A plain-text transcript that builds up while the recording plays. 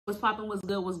What's poppin', what's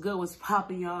good, what's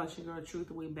poppin', y'all? It's your girl Truth,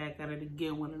 and we back at it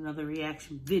again with another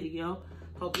reaction video.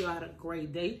 Hope y'all had a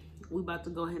great day. We about to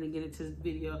go ahead and get into this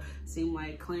video. Seem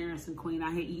like Clarence and Queen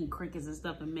out here eating crickets and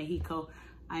stuff in Mexico.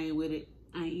 I ain't with it.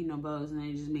 I ain't eating no bugs, and it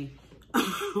ain't just me.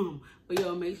 But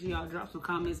yo, make sure y'all drop some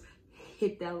comments,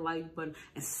 hit that like button,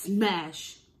 and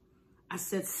smash, I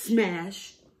said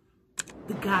smash,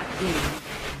 the goddamn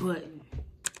button.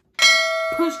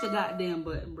 Push the goddamn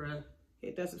button, bruh.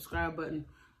 Hit that subscribe button.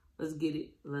 Let's get it.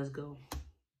 Let's go.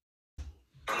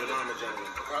 Your mama Jenny.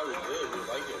 Probably good. You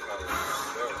like it probably.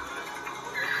 Sure.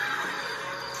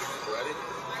 Ready?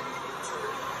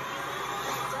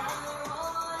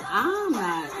 I'm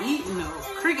not eating no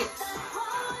crickets.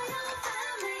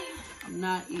 I'm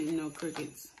not eating no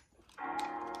crickets.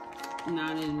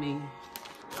 Not in me.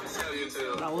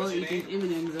 But I will eat these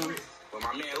M&M's though. Well,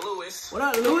 my man Lewis. What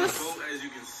up, Lewis? As you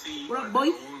can see, what up, boy?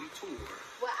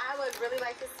 What I would really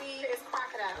like to see is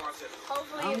crocodiles.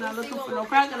 Hopefully, I'm not looking for no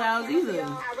crocodiles either.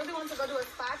 I really want to go to a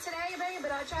spot today, babe, but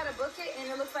I try to book it, and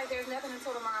it looks like there's nothing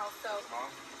until tomorrow. So,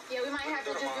 yeah, we might have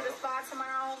to just do the spot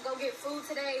tomorrow, go get food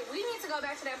today. We need to go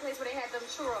back to that place where they had them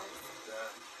churros. Yeah.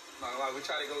 Not like we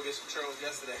tried to go get some churros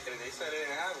yesterday, and they said they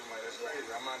didn't have them. Like, that's crazy.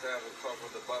 I'm about to have a talk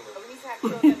with the butler. But we need to have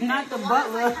churros. Not the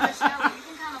butler. You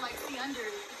can kind of like see under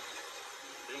it.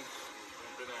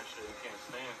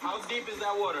 How deep is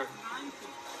that water?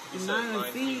 9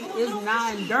 feet is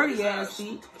 9 dirty ass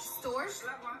feet. Stork?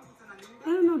 I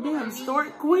don't know, damn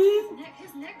stork queen.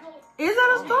 His neck goes. Is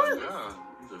that a stork? Yeah,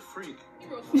 he's a freak.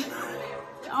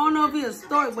 I don't know if he's a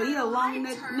stork, but he a long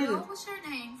neck nigga. What's your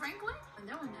name, Franklin?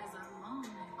 That one has a long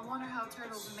neck. I wonder how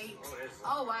turtles mate.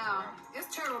 Oh wow,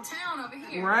 it's Turtle Town over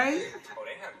here. Right? Oh,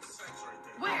 they have sex right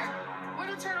there. Where? Where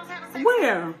do turtles have sex?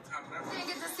 Where? We didn't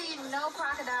get to see no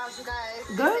crocodiles, you guys.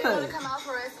 Good. They want to come out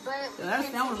for us, but That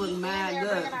sounds like mad they're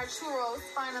good. bringing our churros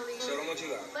finally. Show them what you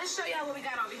got. Let's show y'all what we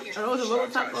got over here. Are those little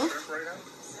tacos? Right now?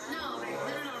 No,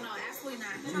 absolutely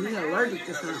not. He's allergic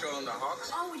to Never shrimp. show them the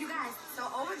hawks? Oh, you guys, so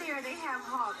over there they have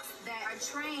hawks that are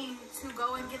trained to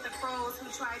go and get the crows who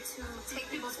try to take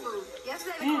people's food.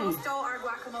 Yesterday the crows stole our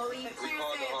guacamole. Clarence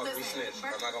said, We listen, snitched.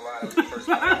 I'm not gonna lie, that was the first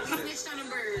time we snitched on a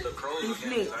bird. The crows He were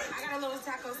getting snitched. nice. I got a little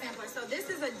taco sampler. So this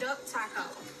is a duck taco.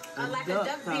 Like duck a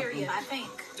duck taco. birria, I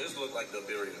think. This look like the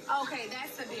birria. Okay,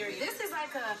 that's the birria. This is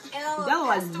like a El That look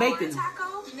like Pastor bacon.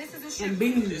 taco. And this is a And shrimp.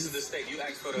 beans. This is the steak. You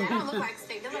asked for the. That don't look like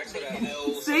steak. That You looks asked for bacon. that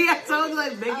L. See, I told you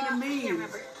like bacon and I can't beans.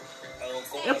 remember.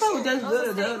 It probably tastes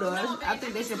good though. I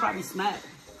think they should probably smack.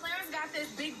 Clarence got this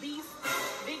big beef.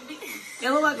 Big beef. It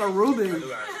look like a Reuben. I do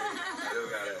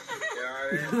got it.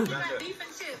 Yeah, We got beef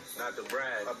and chips. not the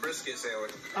bread. A brisket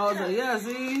sandwich. Oh, so yeah,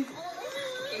 see?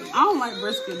 I don't like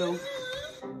brisket though.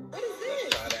 What is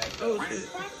this? Try that. Oh shit.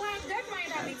 Quack, quack. That might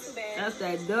not be too bad. That's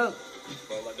that duck.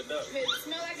 Smell like a duck. If it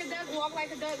smell like a duck, walk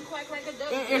like a duck, quack like a duck.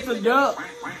 It's a duck.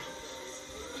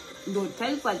 Do it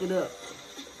taste like a duck?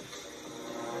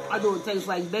 I do it taste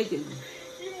like bacon.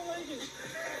 You don't like it.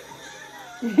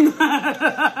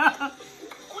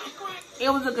 It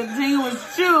was a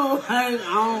continuous chew. I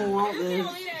don't want I just this. can't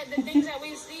believe that the things that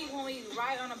we see when we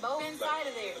ride on a boat inside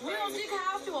of there. We don't see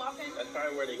cows too often. That's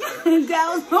probably where they get it.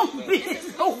 Cows don't be in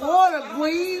the water,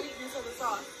 please. Sweetness of the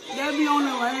sauce. They be on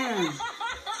the land.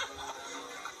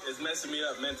 It's messing me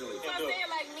up mentally. So I'm saying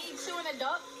like me chewing a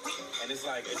duck. And it's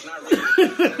like, it's not really.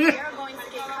 They're going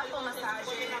to get couple massages.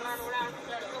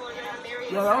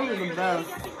 Yo, those are the best.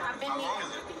 I've been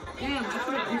Damn, I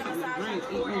should have drink.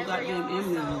 Eat no goddamn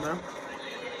M&M's, bro.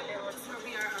 This is where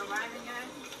we are arriving at.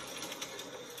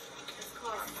 It's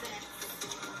called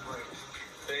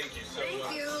Thank you so Thank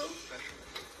much. you.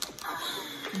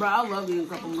 Bro, I love eating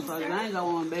couple massages. I ain't got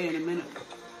one bay in a minute.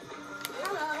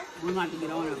 Hello. We're going to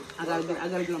get on it. I gotta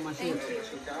get on my shit. Thank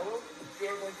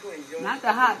you. Not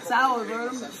the hot sour,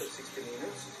 bro. 60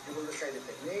 minutes. You will decide the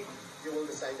technique, you will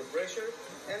decide the pressure,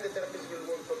 and the therapist will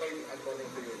work totally according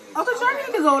to your needs. Okay, so I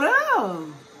need to go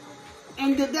there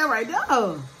and get that right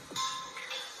there.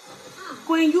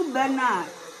 Queen, you better not.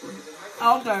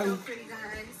 Okay. So pretty,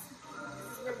 guys. This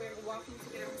is where we're walking to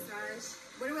get a massage.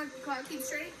 What do I call it? Keep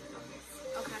straight?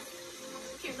 Okay.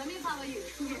 Here, let me follow you.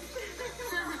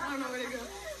 I don't know where to go.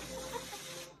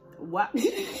 What?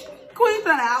 Queen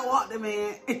trying to outwalk the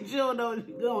man and she don't know what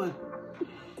she's doing.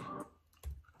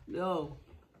 Yo,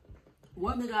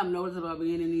 one thing I've noticed about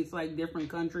being in these like different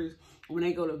countries when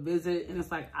they go to visit and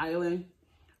it's like island,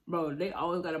 bro, they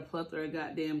always got a plethora of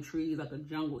goddamn trees like a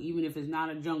jungle. Even if it's not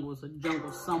a jungle, it's a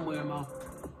jungle somewhere, mo.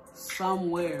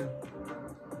 Somewhere.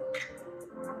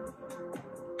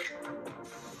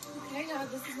 Okay, guys,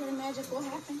 this is where the magic will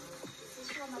happen. This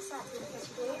is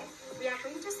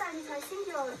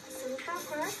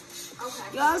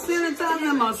Y'all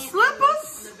sanitizing my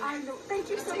slippers? I know. Thank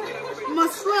you so much. My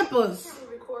slippers. I can't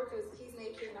record because he's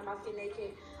naked and I'm about to get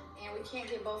naked. And we can't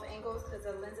get both angles because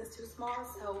the lens is too small.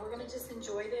 So we're going to just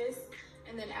enjoy this.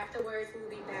 And then afterwards, we'll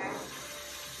be back.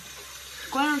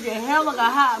 Clarence, your hair look a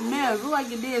hot mess. Look like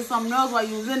you did something else while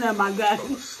you was in there, my guy. I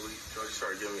was asleep. George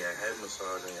started giving me a head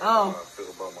massage, and oh. I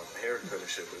feel about my haircut and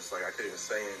shit, but it's like I couldn't even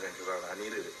say anything because I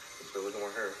needed it. So look at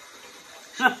my hair.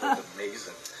 She was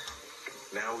amazing.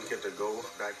 Now we get to go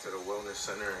back to the wellness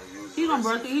center and use. He's on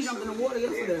birthday. He jumped in the water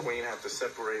Me yesterday. and Queen have to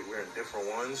separate. We're in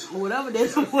different ones. Whatever they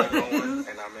She's in the want. female one,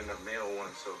 and I'm in the male one,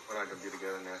 so we're not gonna be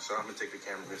together now. So I'm gonna take the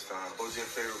camera this time. What was your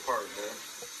favorite part, man?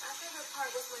 My favorite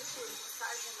part was when she was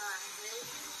massaging my head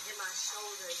and my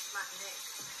shoulders, my neck.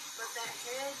 But that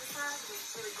head massage was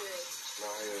really good. No,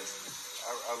 yeah.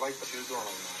 I like what she was doing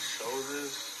on my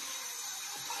shoulders.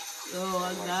 Yo,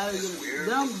 I gotta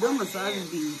get them massages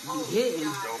be hitting.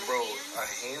 Yo, bro, a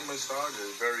hand massage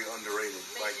is very underrated.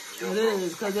 Like, yo, It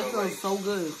is, because it feels like, so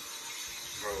good.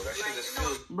 Bro, that shit just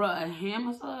feels. Bro, a hand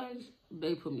massage,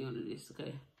 they put me under this,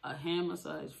 okay? A hand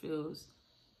massage feels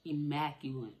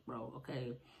immaculate, bro,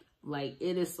 okay? Like,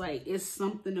 it is like, it's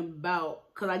something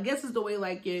about, because I guess it's the way,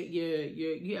 like,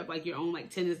 you have, like, your own,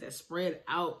 like, tendons that spread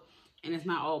out, and it's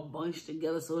not all bunched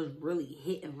together, so it's really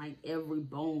hitting, like, every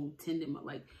bone, tendon, but,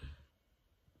 like,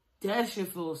 that shit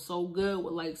feels so good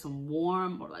with, like, some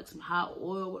warm or, like, some hot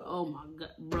oil. Oh, my God,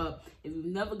 bro. If you've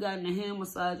never gotten a hand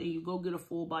massage and you go get a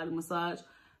full body massage,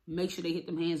 make sure they hit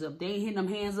them hands up. They ain't hitting them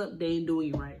hands up, they ain't doing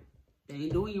you right. They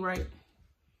ain't doing you right.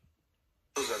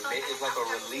 It's like a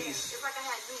release. It's like I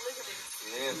had new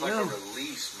ligaments. Yeah, it's like a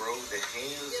release, bro. The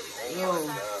hands, oh Yo.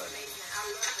 my God.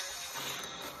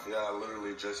 Yeah, I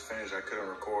literally just finished. I couldn't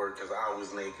record because I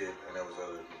was naked and there was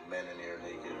other men in here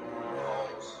naked. I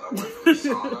went from the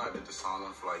sauna. I did the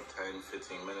sauna for like 10,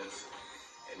 15 minutes.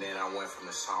 And then I went from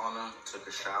the sauna, took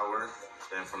a shower.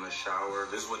 Then from the shower,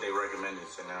 this is what they recommended.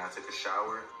 So then I took a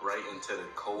shower right into the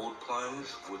cold plunge,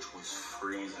 which was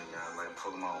freezing. I like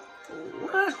put them out.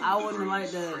 What? I wouldn't like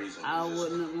that. Freezing. I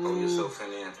wouldn't. Throw yourself in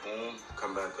there, boom,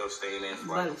 come back up, stay in there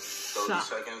for like 30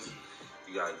 seconds.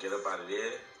 You gotta get up out of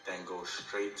there, then go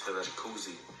straight to the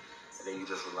jacuzzi. And then you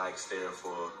just relax there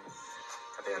for,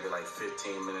 I think I did like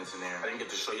 15 minutes in there. I didn't get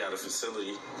to show you all the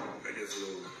facility. I guess a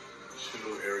little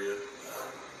chill area.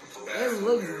 It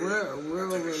looks real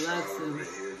relaxing. Right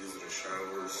here, these are the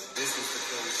showers. This is the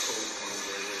cold plunge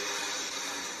right here.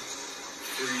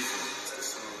 Freezing. It's the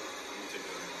sun. Let me take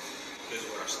that. This is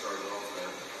where I started off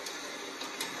at.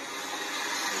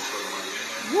 Make sure my in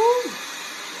there. Woo!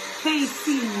 Can't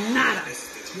see nada. This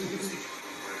is the jacuzzi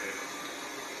right here.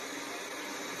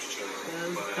 Just chilling.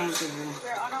 That's comfortable.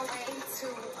 We're on our way to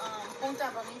Punta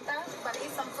Bonita, but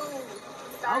eat some food.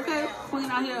 Okay, Queen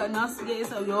out here enunciating.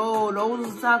 So, yo,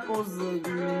 those tacos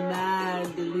are mad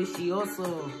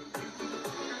delicioso.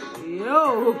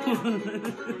 Yo. We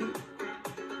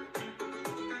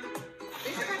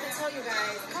forgot to tell you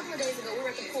guys, a couple of days ago, we were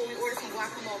at the pool, we ordered some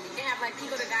guacamole. They have like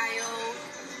pico de gallo,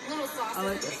 little sauces. I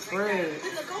like the spread. We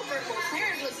look over, well,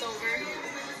 Clarence looks over,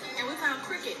 and we found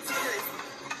crickets.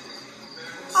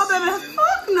 Oh, baby,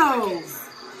 fuck no.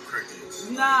 Crickets.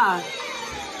 Nah,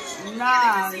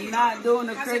 not doing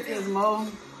the crickets, Mo.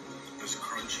 It's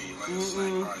crunchy, like a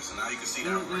snack fry. So now you can see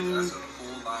that right. That's a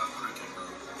full live cricket, bro.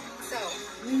 So,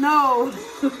 No.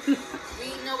 we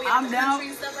know we have I'm down. country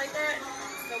and stuff like that.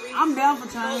 So I'm down for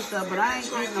trying stuff, but I ain't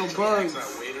eating no bugs. That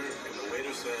waiter, and the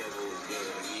waiter said it was good.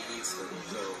 He eats them,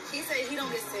 so. he said he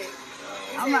don't get sick.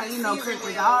 I'm not eating no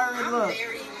crickets. I already I'm look.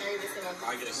 very nervous about this. I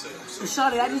get sick. So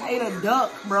Shawty, I just ate a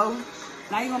duck, bro.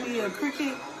 Now you gonna eat a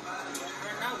cricket? I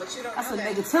know, but you don't That's know a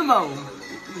that. negativo.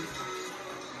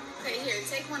 Okay, here,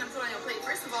 take one and put on your plate.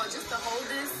 First of all, just to hold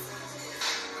this. Just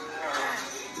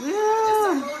to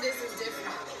Yeah. hold this is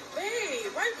different.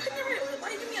 Babe, why you putting it? Why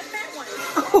you give me a fat one?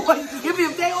 Wait, give me a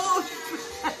day off.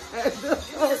 Give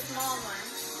me a small one.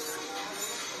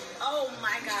 Oh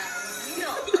my God.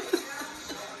 No.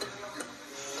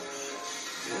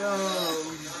 Yo.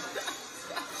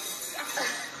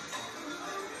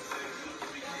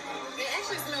 They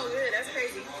actually smell good. That's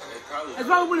crazy. It's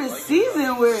probably what it's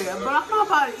seasoned with, but I'm not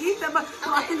about to eat that. But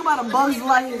when I think about a Bug's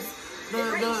Life,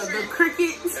 the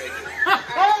crickets.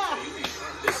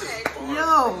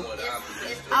 Yo,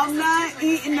 I'm not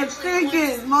eating the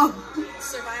crickets, Mom.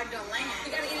 Survived on land.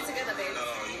 You gotta eat it together, babe.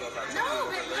 No,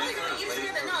 babe. No, you gotta eat it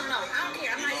together. No, I don't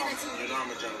care. I'm not eating it too. you know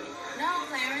I'm a gentleman. No,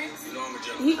 Clarence. You know I'm a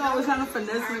gentleman. He always trying to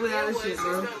finesse his way out of shit,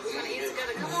 bro. We're gonna eat it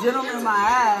together. Come on. Gentleman in my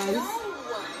eyes. No. I'm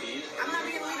not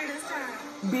being a leader this time.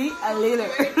 Be a leader.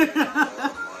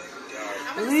 I'm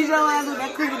Leave your ass with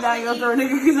that cricket down your throat,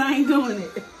 nigga, because I ain't doing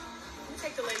it.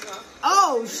 Take the legs off.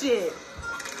 Oh, shit.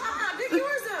 Pick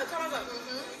yours up. Come on,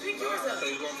 pick yours up. So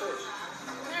you going first?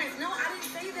 No, I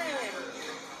didn't say that.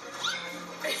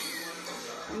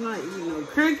 I'm not eating no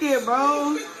cricket,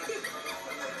 bro.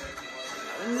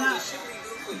 I'm not.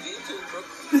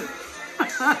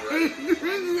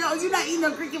 Yo, you not eating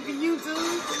no cricket for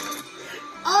YouTube?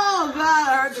 Oh, God,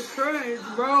 I heard the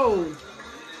crunch, bro.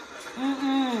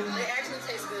 It actually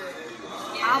tastes good.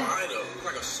 Yeah. I'm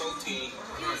like a salty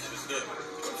crunch. It's good.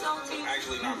 It's salty.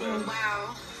 Actually, not bad.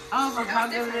 Wow. I'm on top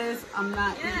of this. I'm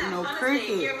not eating no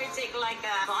cricket. Here we take like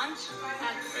a bunch.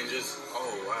 And just,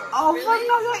 oh, wow. Oh, really? Fuck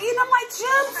no, you're eating them like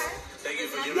chips? Thank you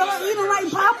for giving Y'all us eating them that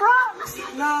like Pop Rocks?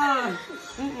 Nah.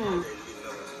 Come on,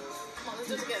 let's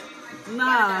do it together.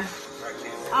 Nah.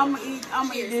 I'm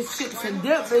gonna eat this chips and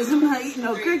dip, but I'm not eating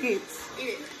no crickets. Eat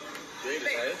it. You ate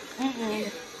it, Yeah.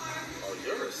 Oh,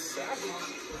 you're a savage.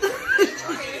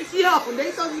 Yo,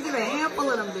 they told you to get a handful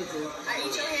of them bitches. I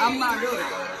eat your head. I'm not doing it.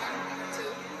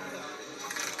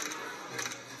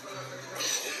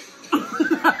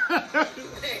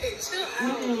 Hey, chill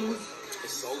out.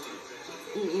 It's salty.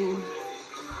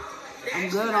 I'm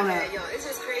good on that. Yo, it's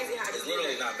just crazy how It's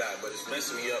literally not bad, but it's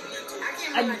messing me up mentally. I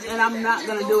can't believe I just And I'm not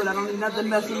gonna do it. I don't need nothing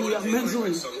messing me up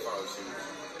mentally. Sunflower seed.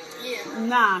 Yeah.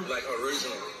 Nah. Like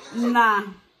original.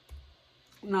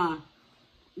 Nah.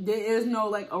 There is no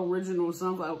like original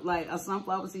sunflower. Like a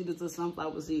sunflower seed is a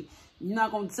sunflower seed. You're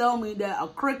not gonna tell me that a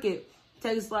cricket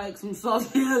tastes like some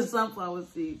salty sunflower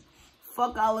seeds.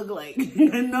 Fuck, I look like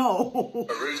no.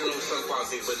 Original sunflower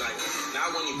seed, but like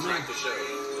not when you crack the shell.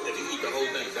 If you eat the whole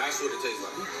thing, that's what it tastes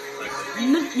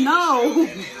like. No. And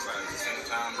the inside at the same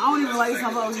time. I don't even like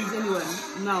sunflower seeds anyway.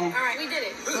 No. All right, we did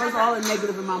it. Those are all the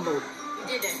negative in my book.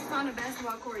 We did it. Found a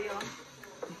basketball court, y'all.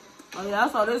 Oh yeah, I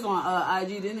saw this on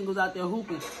IG. This nigga was out there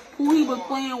hooping. Who he was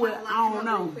playing with, I don't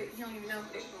know. He don't even know.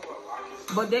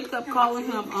 But they kept calling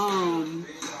him,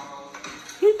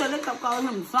 he said they kept calling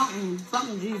him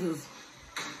something Jesus.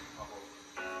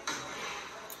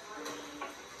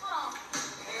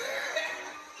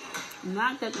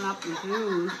 Not taking off the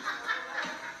shoes.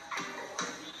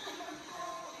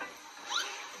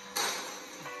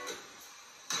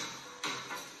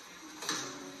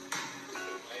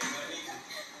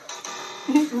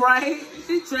 Right?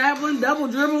 She's traveling, double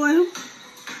dribbling.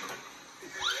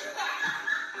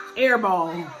 Air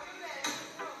ball.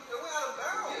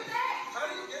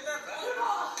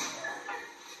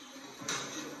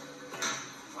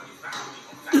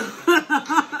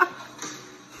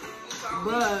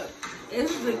 But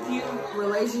it's the cute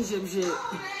relationship shit.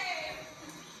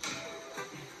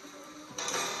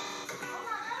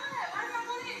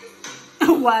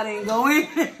 Why they ain't go in?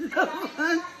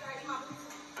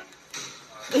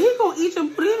 He gonna eat your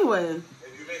food anyway. If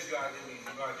you miss, you gotta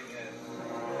give me head.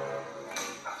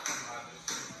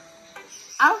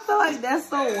 I feel like that's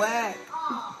so whack.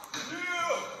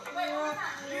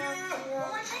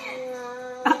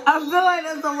 I feel like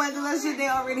that's so whack because that shit they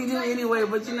already do anyway,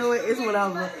 but you know what? It's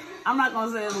whatever. I'm not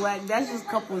gonna say it's whack. That's just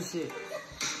couple shit.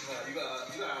 You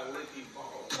gotta lick these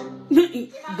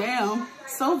balls. Damn,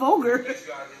 so vulgar. You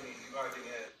gotta give me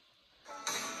head.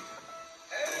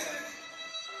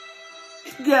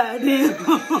 Goddamn.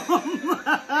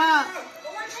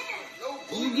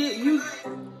 you.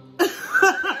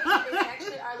 It's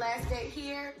actually our last day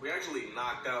here. We actually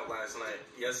knocked out last night,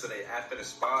 yesterday, after the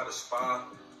spa. The spa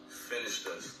finished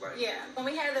us. Like, Yeah, when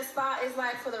we had the spa, it's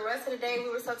like for the rest of the day, we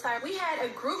were so tired. We had a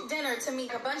group dinner to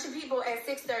meet a bunch of people at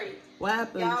 6:30. What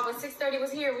happened? Y'all, when 6:30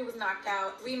 was here, we was knocked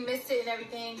out. We missed it and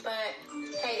everything, but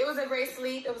hey, it was a great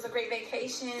sleep. It was a great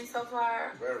vacation so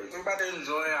far. very. We're about to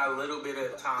enjoy our little bit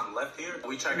of time left here.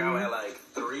 We check out at like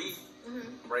 3.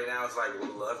 Right now it's like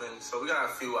 11, so we got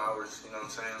a few hours, you know what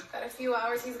I'm saying? Got a few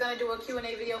hours. He's gonna do a Q&A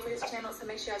video for his channel, so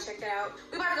make sure y'all check that out.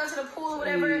 We about to go to the pool or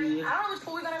whatever. I don't know which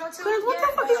pool we're gonna go to. What yet,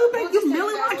 the fuck but is you make? we'll You just tell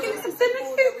Millie guys Rocky what and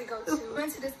pool that we Cindy? go to. We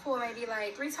went to this pool maybe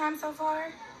like 3 times so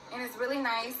far, and it's really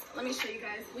nice. Let me show you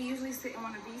guys. We usually sit in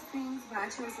one of these things, but I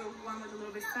chose the one with a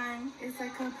little bit of sun. It's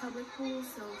like a public pool,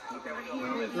 so people are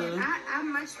here. I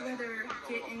much rather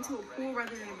get into a pool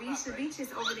rather than a beach. The beach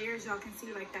is over there, as y'all can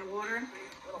see, like that water.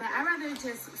 But I'd rather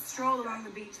just stroll along the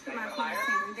beach, put my feet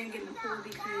in, and then get in the pool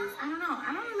because, I don't know,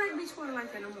 I don't really like beach water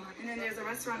like that no more. And then there's a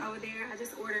restaurant over there. I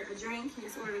just ordered a drink. He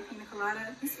just ordered a pina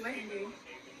colada. I'm sweating, dude.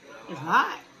 It's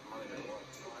hot.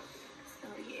 So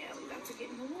yeah, we about to get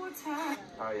in the water.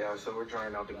 Alright, y'all, so we're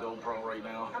trying out the GoPro right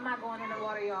now. I'm not going in the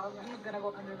water, y'all. He's gonna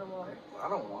go under the water. I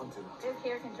don't want to. His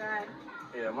hair can dry.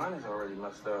 Yeah, mine is already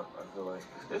messed up. I feel like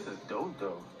this is dope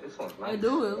though. This one's nice. I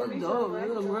do. It looks dope. It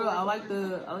looks real. I like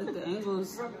the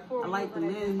angles. I like the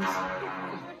lens.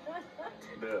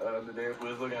 The other day we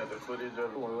was looking at the footage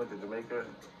of when we went to Jamaica.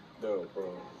 No,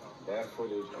 bro. That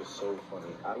footage was so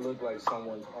funny. I look like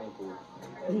someone's uncle,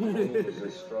 and he was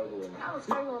just struggling. I was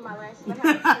struggling with my lashes. I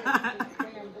had to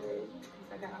damn good.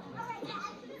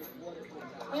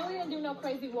 And we didn't do no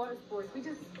crazy water sports. We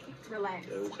just relaxed.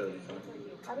 Yeah, we tried to be fun.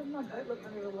 How does my butt look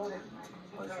under the water?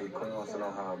 Let's see, Queen wants to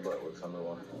know how her butt looks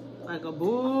underwater. Like a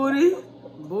booty.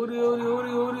 Booty, booty,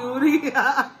 booty, booty, booty. You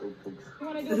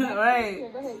want to do that? Right. Here,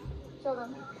 go ahead. Show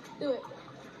them. Do it.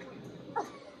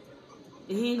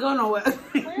 He ain't go nowhere.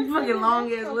 He's fucking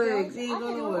long ass legs. He ain't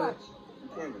go nowhere. You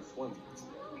can't even swim.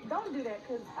 Don't do that,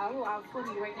 because I'll flip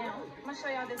you right now. I'm going to show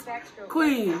y'all this backstroke.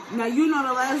 Queen, now you know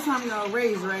the last time y'all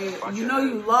raced, right? You know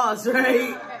you lost,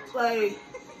 right? Like,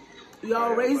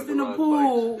 y'all raced in the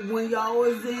pool when y'all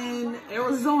was in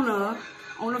Arizona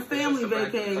on a family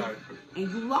vacation, and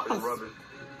you lost.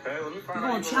 Hey, let me find You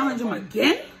gonna challenge him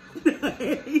again?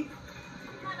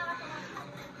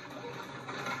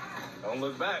 Don't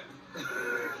look back.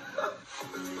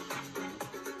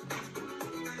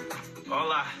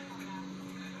 Hola.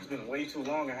 It's been way too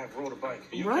long. I have rode a bike.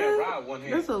 You can't ride one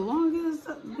hand. That's a long ass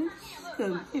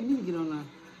bitch. You need to get on a,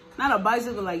 not a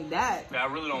bicycle like that. Yeah, I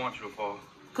really don't want you to fall.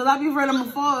 Cause I be afraid I'm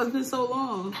gonna fall. It's been so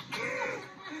long.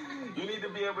 You need to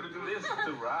be able to do this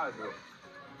to ride, though.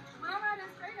 When I'm riding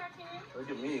straight, I can. Look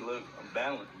at me. Look, I'm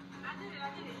balanced. I did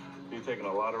it. You're taking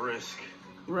a lot of risk.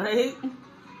 Right?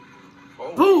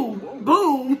 Oh, Boom! whoa.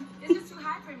 Boom! It's just too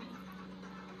high for me.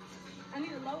 I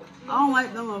need a low. I don't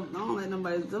like them. I don't like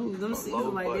nobody. Them seats low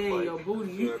like butt they ain't bike. your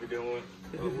booty. You ever doing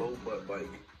a low butt bike?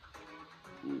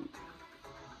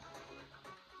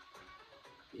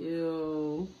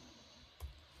 Ew.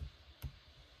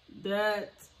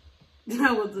 That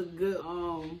was a good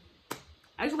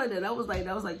actually that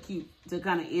was like cute to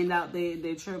kind of end out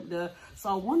their trip there. So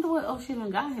I wonder what else she done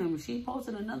got him. She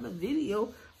posted another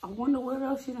video. I wonder what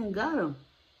else she done got him.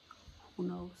 Who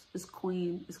knows? It's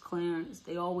Queen, it's Clarence.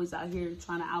 They always out here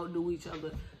trying to outdo each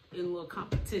other in a little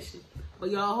competition.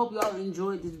 But y'all, hope y'all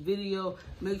enjoyed this video.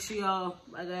 Make sure y'all,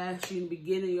 like I asked you in the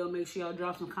beginning, y'all make sure y'all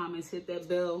drop some comments, hit that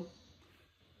bell,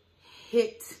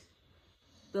 hit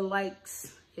the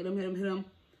likes, hit them,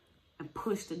 and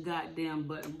push the goddamn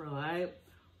button, bro, all right?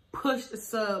 Push the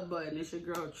sub button. It's your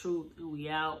girl, Truth, and we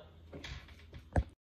out.